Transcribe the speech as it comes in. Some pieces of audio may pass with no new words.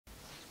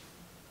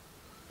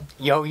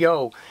Yo,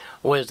 yo,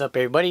 what is up,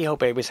 everybody?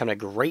 Hope everybody's having a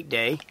great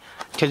day.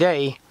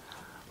 Today,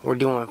 we're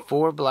doing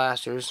 4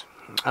 blasters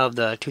of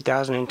the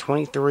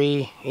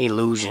 2023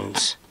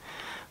 Illusions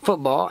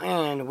football,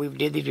 and we've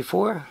did these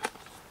before.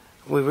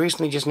 We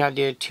recently just now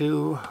did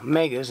 2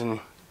 megas and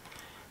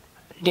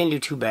didn't do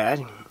too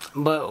bad,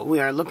 but we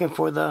are looking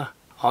for the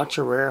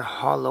ultra rare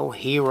Hollow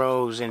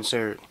Heroes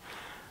insert.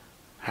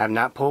 Have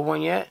not pulled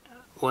one yet.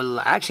 Well,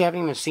 actually, I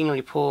haven't even seen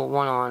anybody pull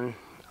one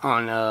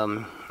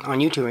on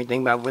YouTube or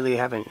anything, but I really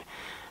haven't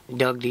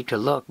dug deep to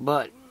look.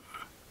 But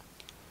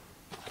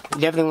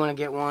definitely want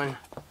to get one.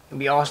 It'd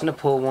be awesome to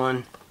pull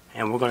one,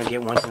 and we're gonna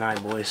get one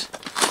tonight, boys.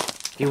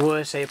 If you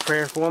would, say a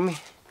prayer for me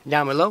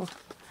down below,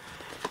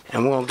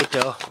 and we're gonna get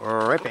to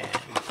ripping.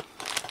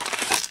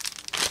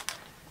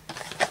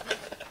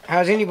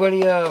 How's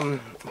anybody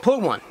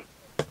pulled one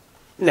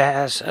that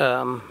has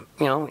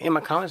you know, in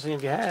my comments, and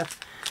if you have,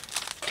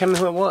 tell me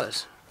who it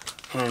was.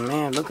 And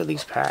man, look at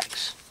these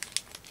packs.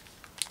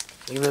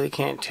 You really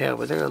can't tell,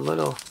 but they're a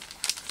little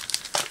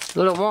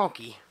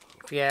wonky,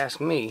 if you ask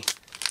me.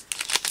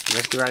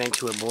 Let's get right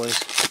into it, boys.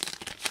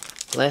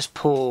 Let's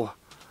pull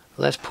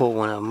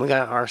one of them. We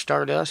got our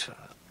Stardust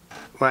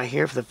right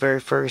here for the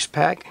very first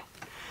pack.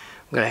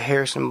 We got a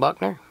Harrison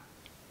Buckner,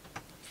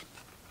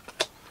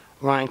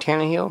 Ryan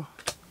Tannehill,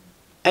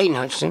 Aiden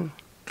Hutchinson,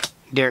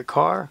 Derek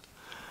Carr,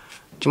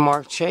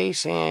 Jamar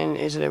Chase, and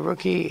is it a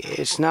rookie?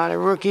 It's not a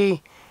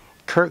rookie.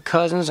 Kirk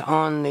Cousins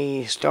on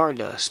the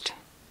Stardust.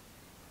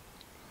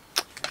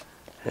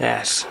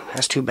 That's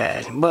too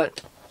bad,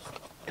 but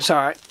it's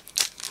alright.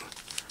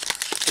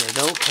 It's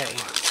okay.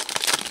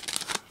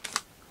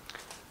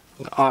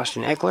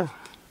 Austin Eckler,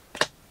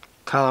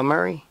 Kyler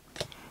Murray,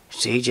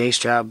 CJ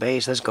Stroud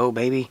base, let's go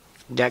baby.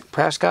 Dak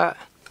Prescott,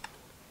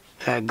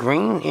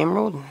 Green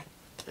Emerald,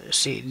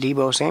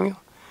 Debo Samuel,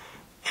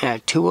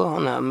 and Tua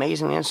on the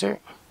amazing insert.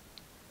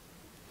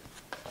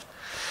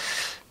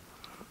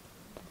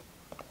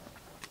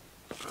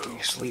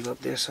 Just leave up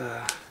this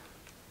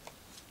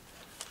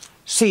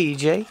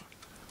CJ.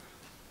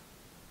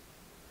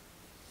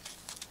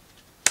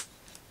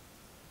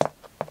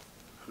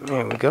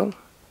 There we go.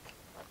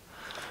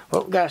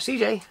 Well, we got a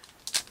CJ.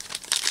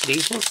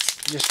 Decent.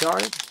 Just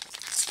started.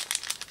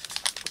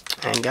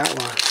 And got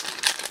one.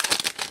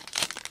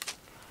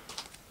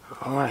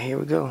 Alright, here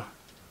we go.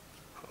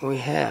 We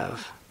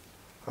have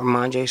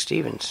Ramondre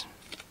Stevens.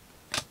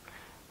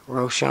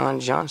 Roshan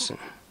Johnson.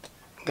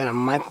 Got a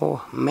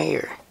Michael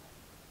Mayer.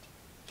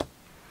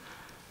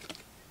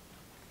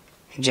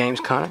 James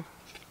Conner,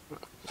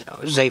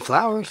 Zay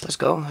Flowers, let's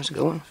go, that's a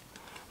good one.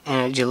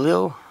 And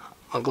Jaleel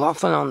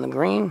McLaughlin on the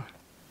green.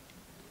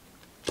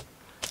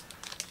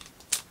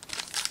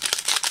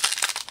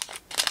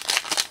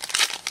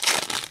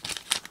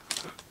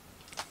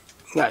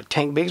 Got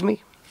Tank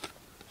Bigsby,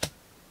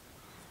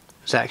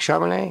 Zach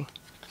Charbonnet,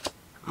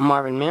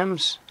 Marvin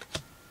Mims.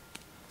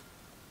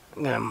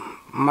 Got a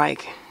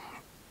Mike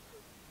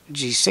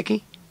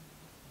Gesicki,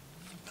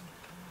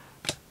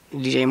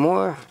 DJ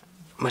Moore.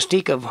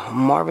 Mystique of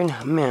Marvin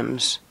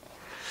Mims.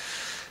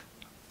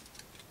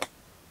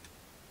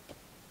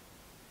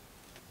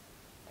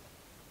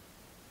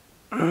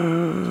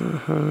 Alright,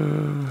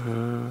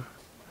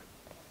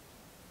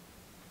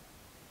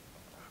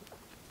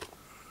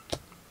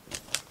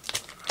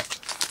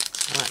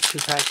 2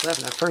 packs left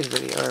in our first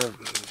video, or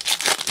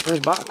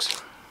first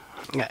box.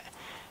 Got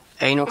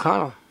Aiden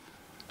O'Connell,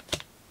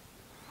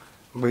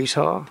 Breece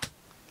Hall,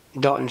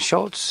 Dalton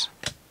Schultz,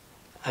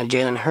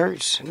 Jalen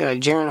Hurts, got a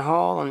Jaron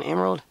Hall on the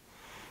Emerald,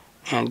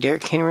 and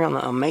Derrick Henry on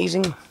the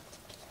Amazing.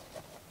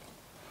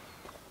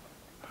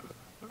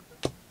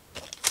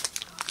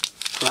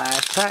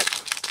 Last pack,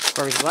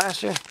 first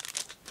blaster.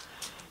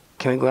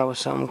 Can we go out with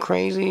something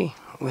crazy?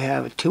 We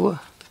have a Tua,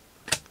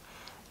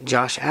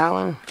 Josh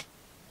Allen,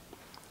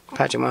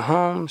 Patrick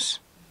Mahomes,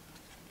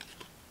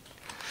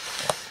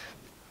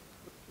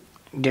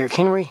 Derrick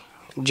Henry,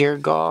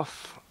 Jared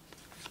Goff,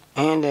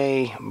 and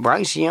a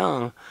Bryce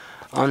Young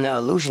on the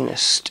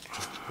Illusionist.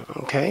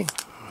 Okay.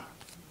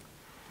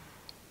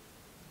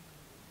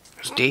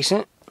 It's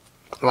decent.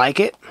 Like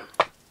it.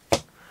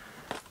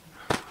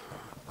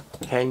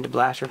 Heading to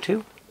blaster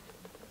 2.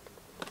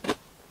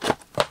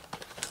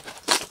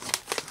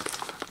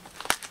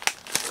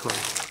 Come on.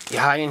 You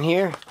hide in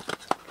here.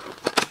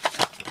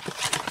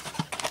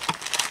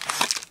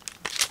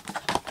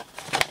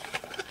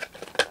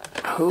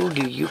 Who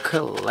do you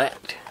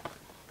collect?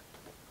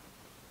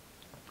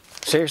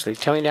 Seriously,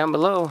 tell me down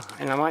below,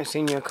 and I might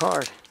send you a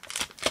card.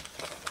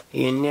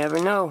 You never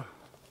know.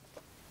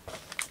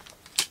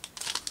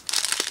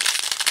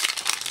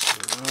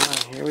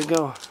 Alright, here we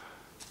go.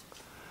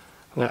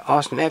 We got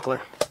Austin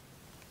Eckler,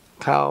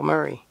 Kyle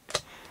Murray.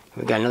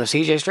 We got another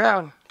CJ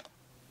Stroud,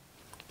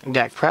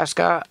 Dak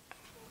Prescott.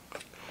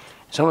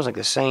 It's almost like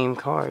the same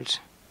cards.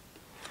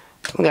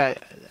 We got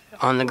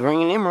on the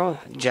green and emerald,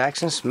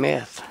 Jackson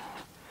Smith.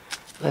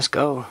 Let's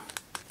go.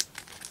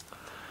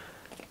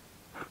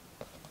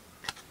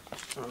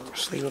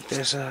 Sleeve up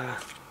this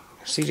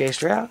CJ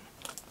Stroud.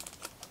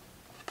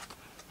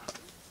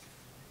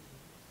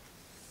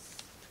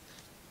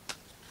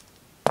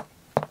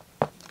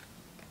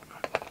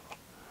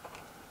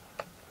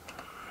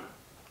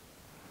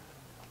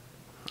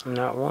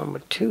 Not one,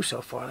 but two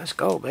so far. Let's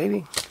go,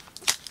 baby.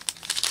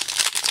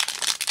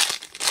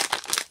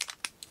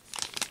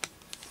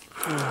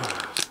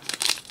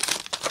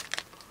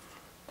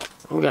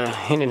 We got a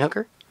Hendon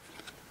Hooker,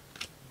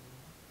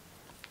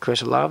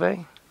 Chris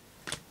Olave,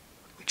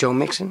 Joe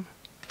Mixon,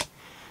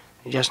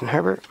 Justin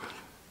Herbert.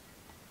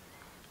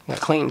 We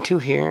got Clayton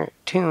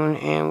Tune,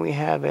 and we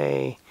have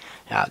a,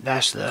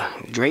 that's the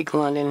Drake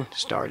London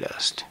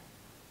Stardust.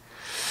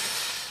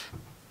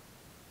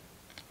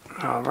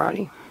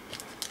 Alrighty.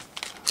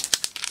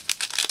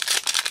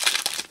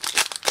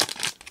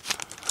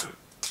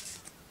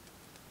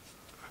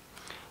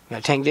 We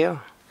got Tank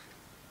Dell,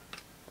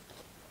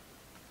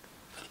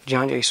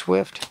 John J.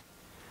 Swift,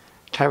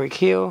 Tyreek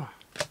Hill,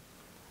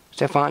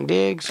 Stephon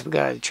Diggs. We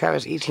got a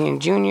Travis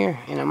Etienne Jr.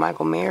 and a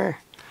Michael Mayer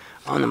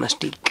on the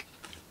Mystique.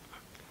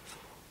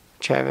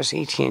 Travis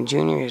Etienne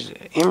Jr. is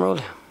Emerald.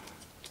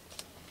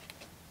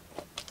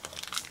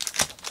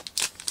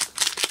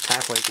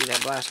 Halfway through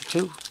that blaster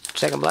too.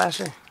 Second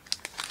blaster.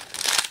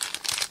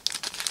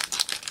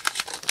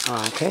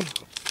 Okay.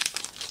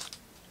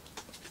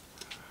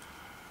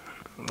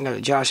 We got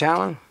a Josh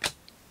Allen,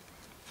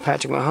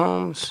 Patrick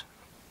Mahomes,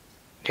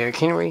 Derrick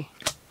Henry,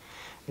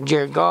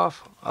 Jared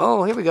Goff.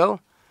 Oh, here we go.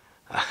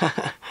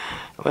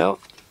 Well,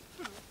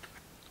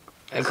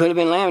 it could have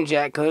been Lamb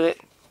Jack, could it?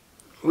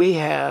 We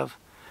have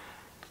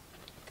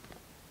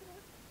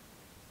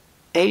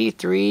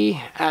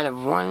 83 out of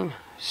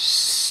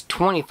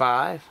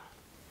 125.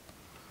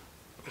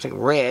 It's like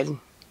red.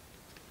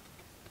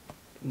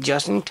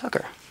 Justin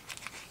Tucker.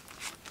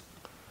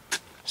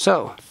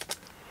 So,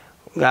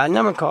 we got a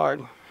number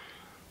card.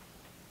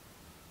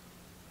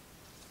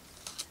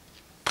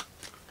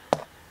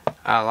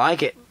 I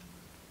like it.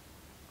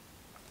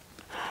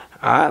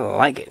 I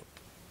like it.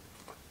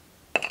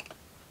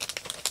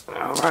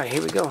 Alright,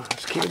 here we go.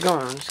 Let's keep it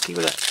going. Let's keep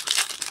it up.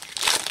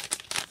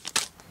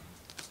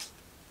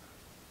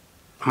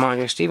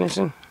 Monty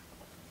Stevenson.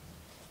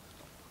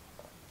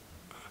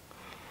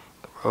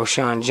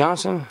 Roshan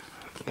Johnson.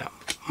 We got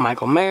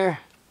Michael Mayer.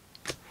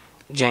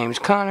 James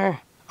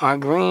Conner. Our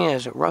green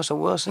is Russell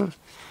Wilson.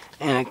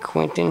 And a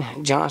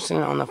Quentin Johnson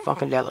on the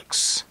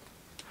Funkadelics.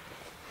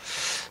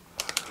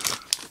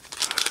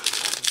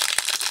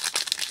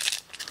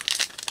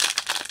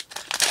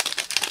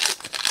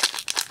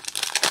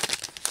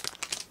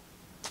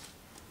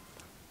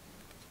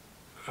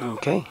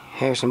 Okay,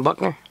 Harrison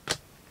Buckner,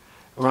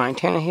 Ryan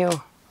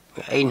Tannehill,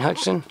 Aiden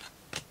Hudson,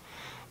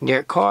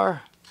 Derek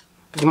Carr,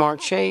 Jamar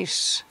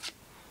Chase,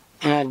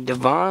 and a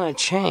Devon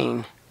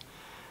Chain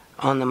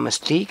on the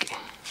Mystique.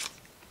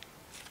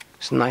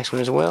 It's a nice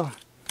one as well.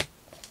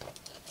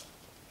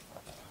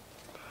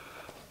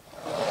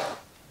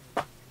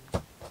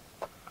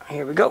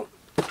 Here we go.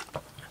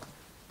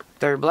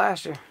 Third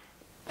blaster.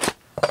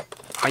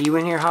 Are you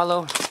in here,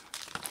 Hollow?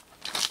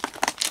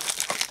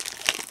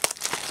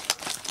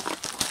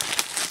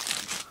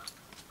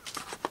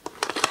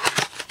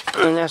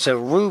 And that's a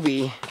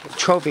Ruby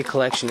trophy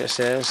collection, it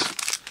says.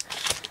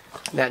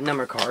 That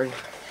number card.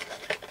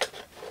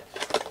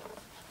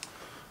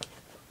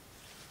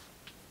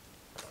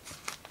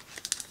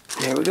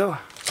 There we go.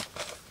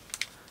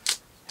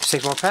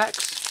 6 more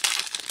packs.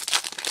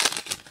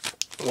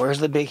 Where's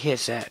the big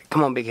hits at?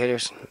 Come on, big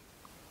hitters.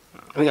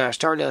 We got a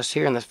Stardust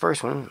here in the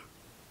first one.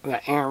 We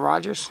got Aaron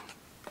Rodgers.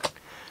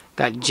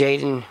 Got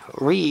Jaden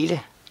Reed.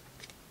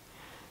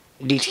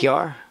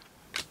 DTR.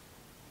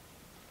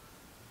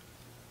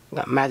 We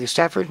got Matthew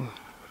Stafford.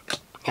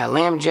 Got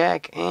Lamb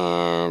Jack,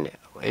 and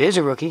it is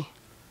a rookie.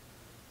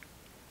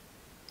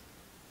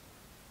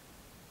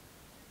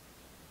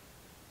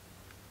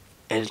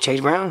 Is it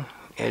Chase Brown?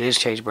 It is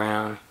Chase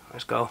Brown.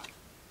 Let's go.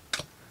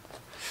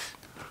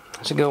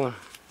 That's a good one.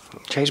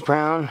 Chase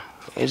Brown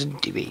is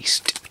the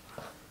beast.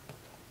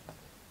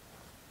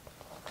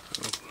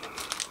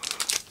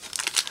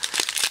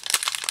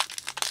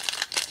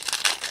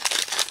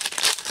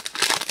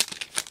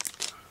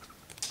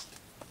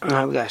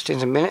 Alright, we got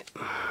Stinson Bennett,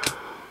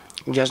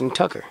 Justin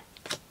Tucker,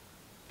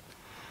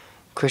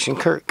 Christian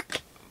Kirk.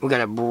 We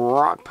got a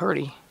Brock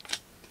Purdy,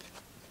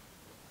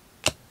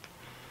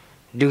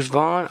 Deuce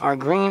Vaughn. Our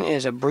green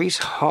is a Breece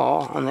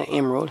Hall on the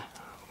Emerald.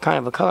 Kind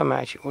of a color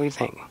match. What do you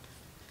think?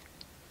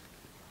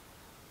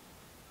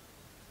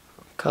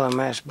 Color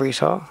match Breece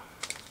Hall.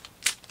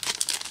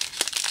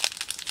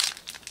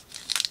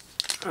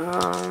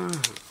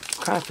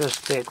 Kind of feels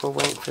thick. We're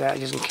waiting for that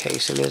just in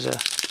case it is a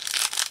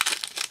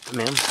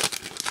mem.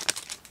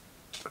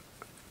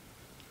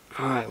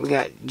 Alright, we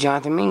got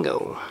Jonathan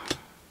Mingo,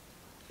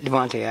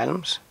 Devontae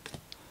Adams,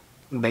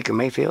 Baker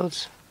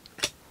Mayfields,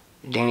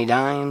 Danny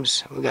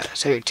Dimes. We got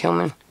Cedric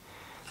Tillman,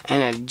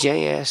 and a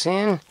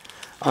JSN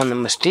on the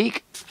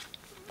Mystique.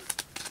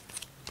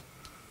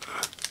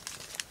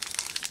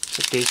 It's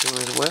a decent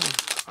one as well.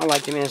 I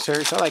like them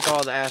inserts. I like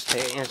all the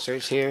Aztec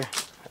inserts here.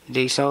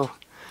 Diesel.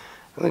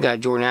 We got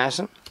Jordan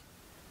Addison.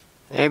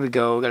 There we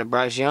go. We got a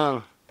Bryce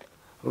Young.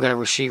 We got a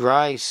Rashee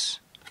Rice.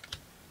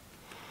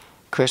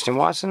 Christian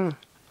Watson.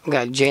 We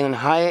got Jalen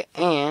Hyatt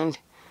and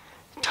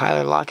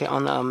Tyler Lockett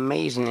on the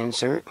amazing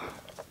insert.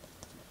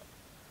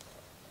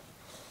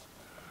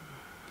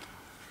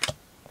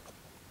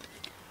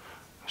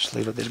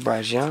 Sleeve up this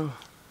Bryce Young.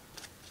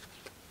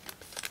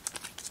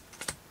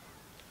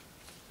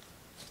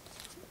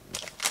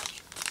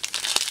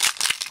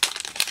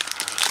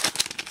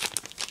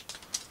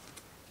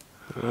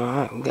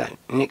 Alright, we got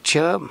Nick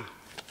Chubb,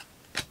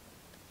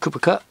 Cooper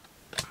Kupp,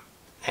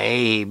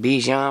 hey,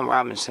 Bijan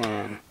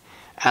Robinson,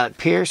 Alec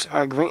Pierce,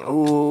 our green.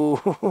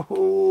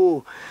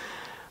 Ooh,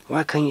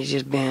 why couldn't you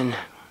just been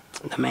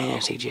the man,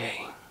 CJ?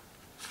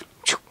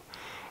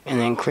 And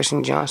then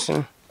Quentin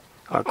Johnston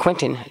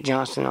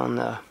on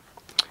the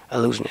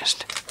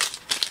Illusionist.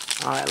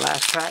 Alright,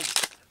 last pack,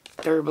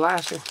 third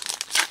blaster.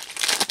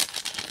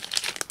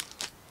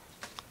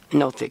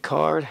 No thick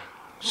card.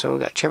 So we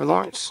got Trevor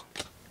Lawrence,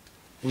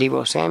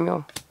 Deebo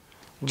Samuel,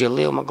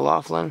 Jaleel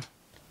McLaughlin,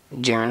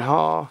 Jaron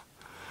Hall,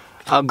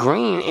 a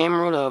green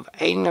emerald of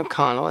Aiden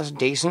O'Connell, that's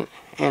decent,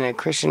 and a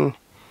Christian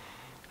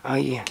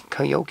Okoye.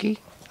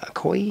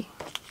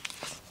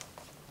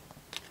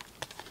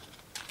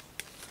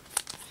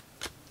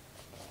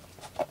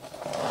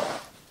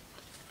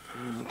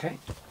 Okay.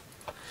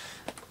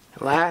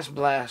 Last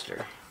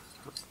blaster.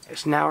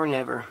 It's now or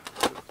never.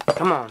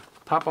 Come on,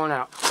 pop on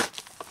out.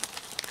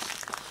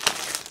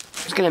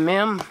 Let's get a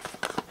mem.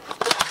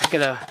 Let's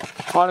get a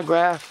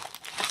autograph.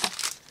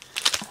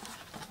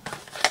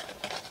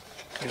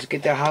 Let's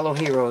get their Hollow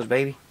Heroes,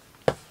 baby.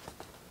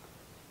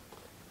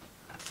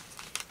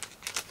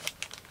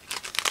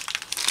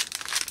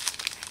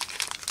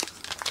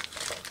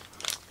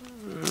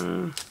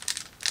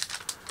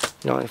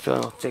 Don't really feel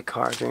no thick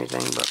cards or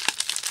anything, but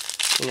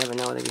you never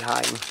know, they be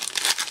hiding.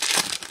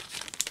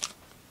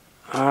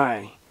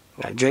 Alright,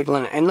 got Drake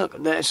London. And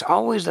look, that's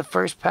always the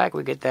first pack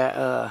we get that,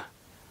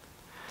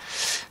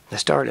 the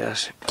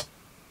Stardust.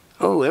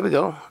 Oh, there we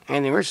go.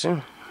 Anthony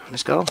Richardson.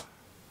 Let's go.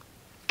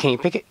 Kenny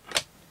Pickett.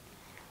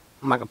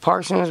 Michael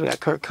Parsons. We got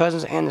Kirk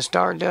Cousins. And the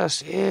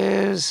Stardust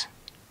is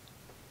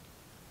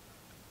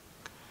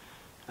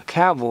a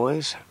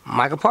Cowboys.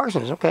 Michael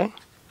Parsons. Okay.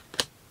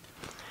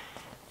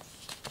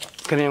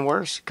 Could have been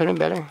worse. Could have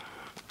been better.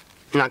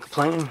 Not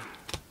complaining.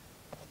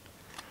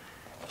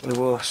 We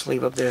will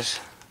sleeve up this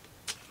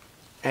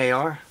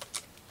AR.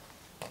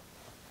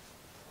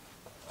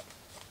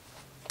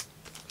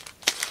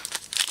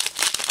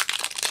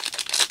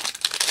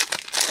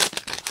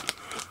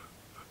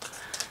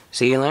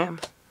 CeeDee Lamb,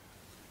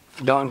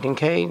 Dalton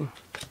Kincaid,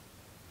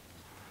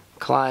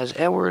 Clyde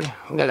Edward.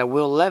 We got a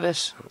Will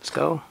Levis. Let's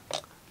go.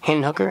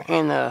 Hendon Hooker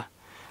and the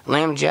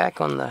Lamb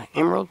Jack on the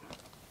Emerald.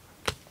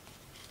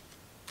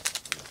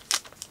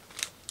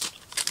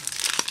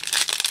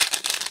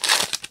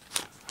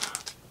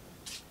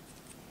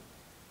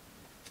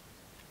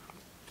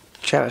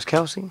 Travis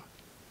Kelce,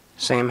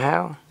 Sam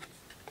Howell.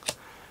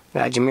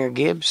 Got Jahmyr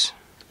Gibbs,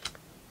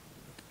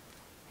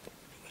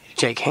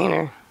 Jake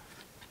Haener.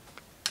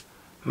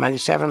 Matthew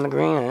Stafford on the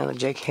green, and another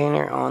Jake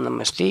Haener on the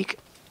Mystique.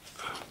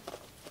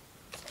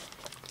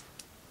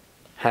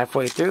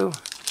 Halfway through.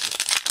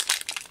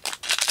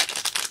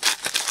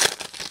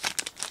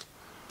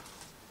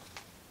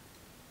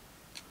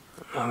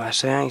 I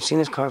say I ain't seen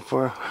this card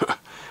before,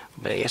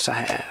 but yes I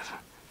have.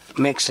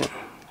 Mixon,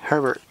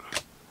 Herbert,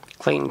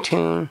 Clayton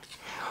Tune.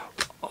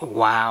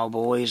 Wow,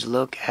 boys,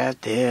 look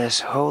at this.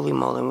 Holy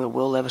moly, with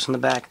Will Levis on the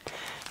back.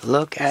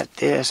 Look at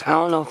this. I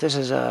don't know if this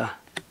is a...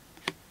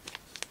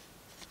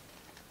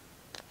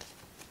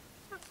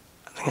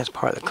 I think that's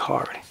part of the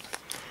card.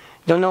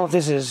 Don't know if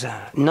this is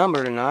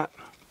numbered or not.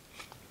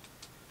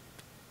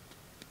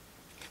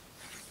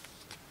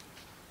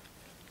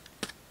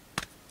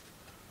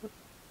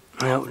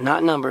 Nope,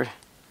 not numbered.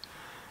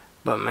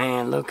 But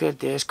man, look at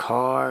this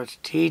card.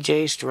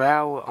 TJ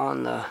Stroud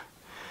on the...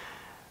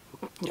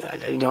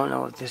 I don't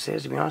know what this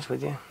is, to be honest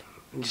with you.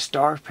 The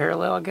stars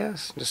parallel, I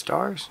guess. The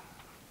stars.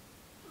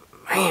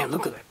 Man,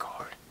 look at that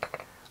card.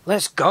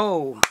 Let's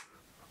go.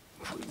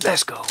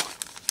 Let's go.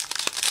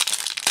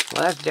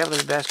 Well, that's definitely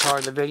the best card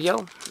of the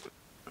video.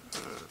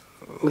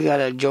 We got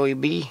a Joey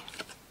B,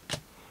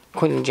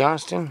 Quentin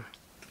Johnston,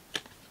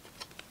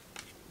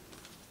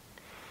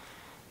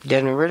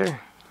 Desmond Ritter,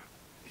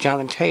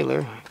 Jonathan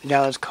Taylor,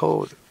 Dallas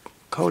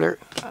Goddard,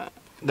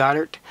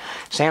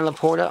 Sam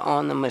Laporta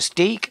on the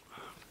Mystique.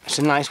 It's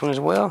a nice one as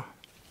well.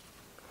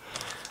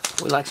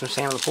 We like some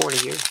Sam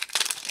Laporta here.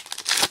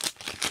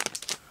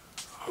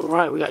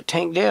 Alright, we got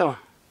Tank Dell,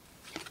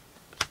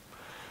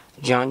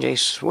 John J.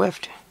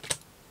 Swift,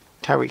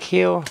 Tyreek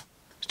Hill,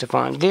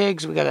 Stephon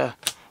Diggs. We got a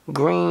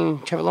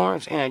green Trevor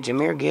Lawrence and a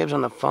Jahmyr Gibbs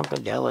on the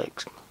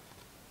Funkadelics.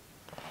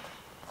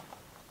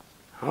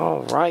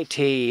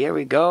 Alrighty, here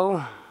we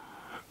go.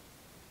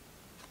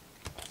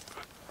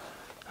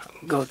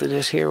 Go through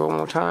this here one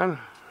more time.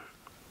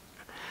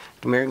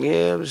 Jahmyr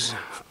Gibbs,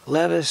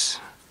 Levis,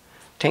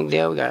 Tank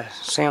Dell. We got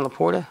Sam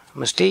Laporta,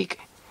 Mystique,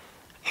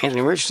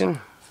 Anthony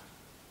Richardson.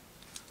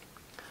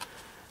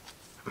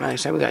 Like I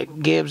said, we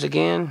got Gibbs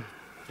again.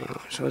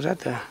 So is that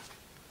the...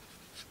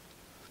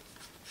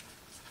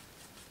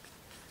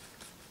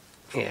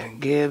 Yeah,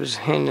 Gibbs,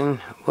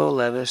 Hendon, Will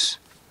Levis,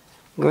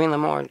 green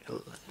Lamar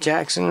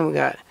Jackson. We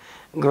got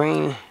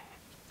green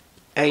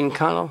Aiden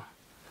O'Connell,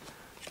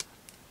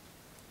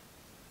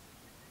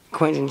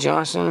 Quentin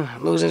Johnson.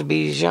 Losers,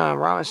 Bijan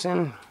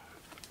Robinson.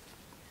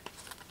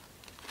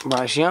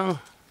 Bryce Young.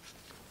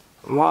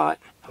 Wyatt.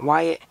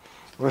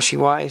 Rasheed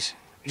Weiss.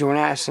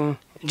 Jordan Addison.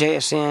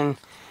 JSN.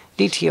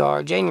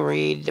 DTR. Jaden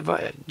Reed.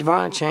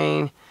 Devon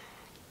Chain.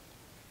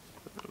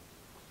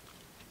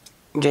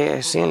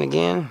 JSN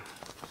again.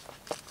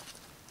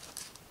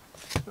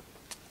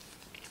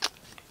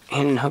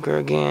 Hendon Hooker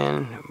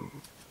again.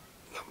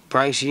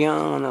 Bryce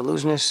Young on the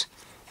looseness.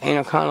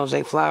 Aiden O'Connell,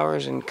 Zay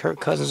Flowers, and Kirk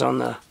Cousins on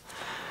the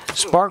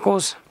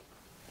sparkles.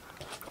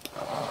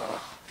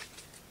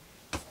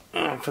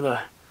 And for the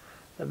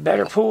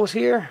better pools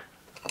here,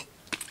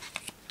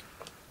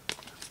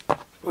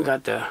 we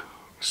got the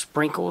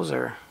sprinkles,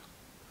 or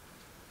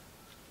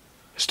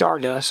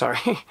stardust, sorry,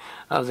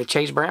 of the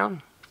Chase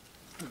Brown.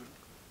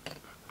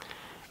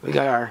 We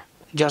got our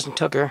Justin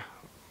Tucker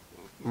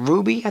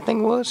Ruby, I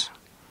think it was.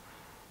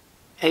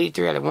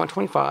 83 out of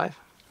 125.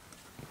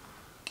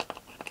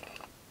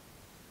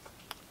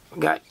 We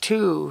got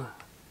 2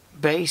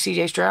 base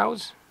CJ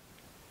Strouds.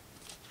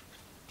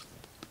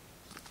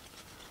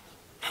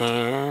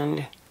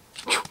 And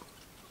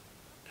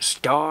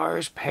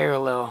Stars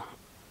Parallel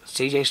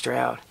CJ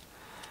Stroud.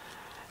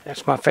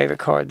 That's my favorite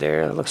card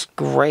there. It looks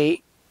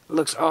great.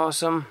 Looks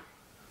awesome.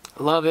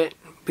 Love it.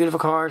 Beautiful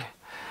card.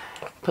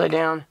 Put it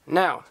down.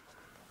 Now,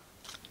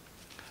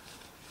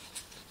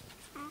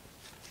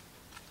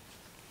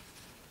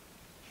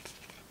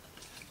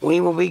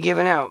 we will be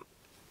giving out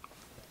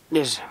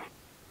this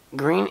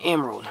green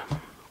emerald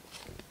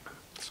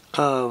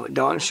of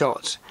Dalton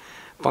Schultz,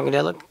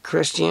 Funkadelic,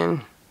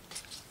 Christian,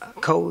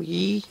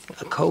 Okoye.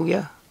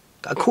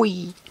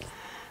 We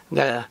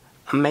got an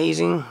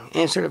amazing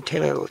insert of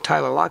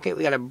Tyler Lockett.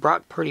 We got a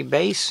Brock Purdy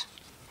base,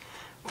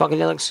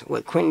 Funkadelics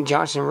with Quentin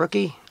Johnson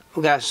rookie.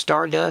 We got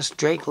Stardust,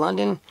 Drake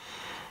London,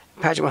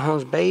 Patrick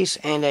Mahomes base,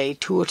 and a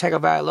Tua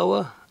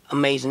Tagovailoa.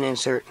 Amazing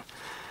insert.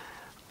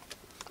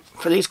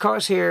 For these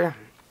cards here,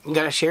 you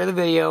gotta share the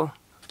video,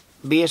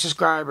 be a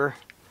subscriber,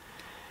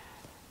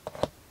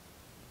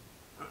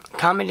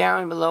 comment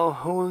down below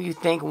who you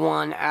think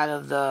won out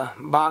of the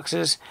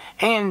boxes,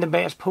 and the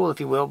best pool, if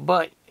you will,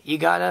 but you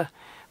gotta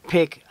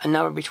pick a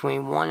number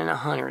between 1 and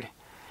 100.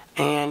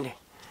 And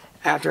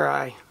after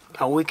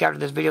a week after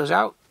this video's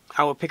out,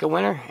 I will pick a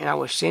winner, and I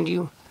will send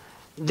you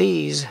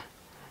these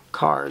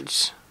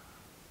cards.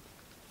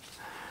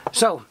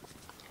 So,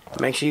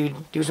 make sure you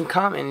do some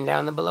commenting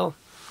down below.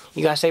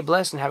 You guys stay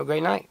blessed and have a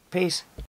great night. Peace.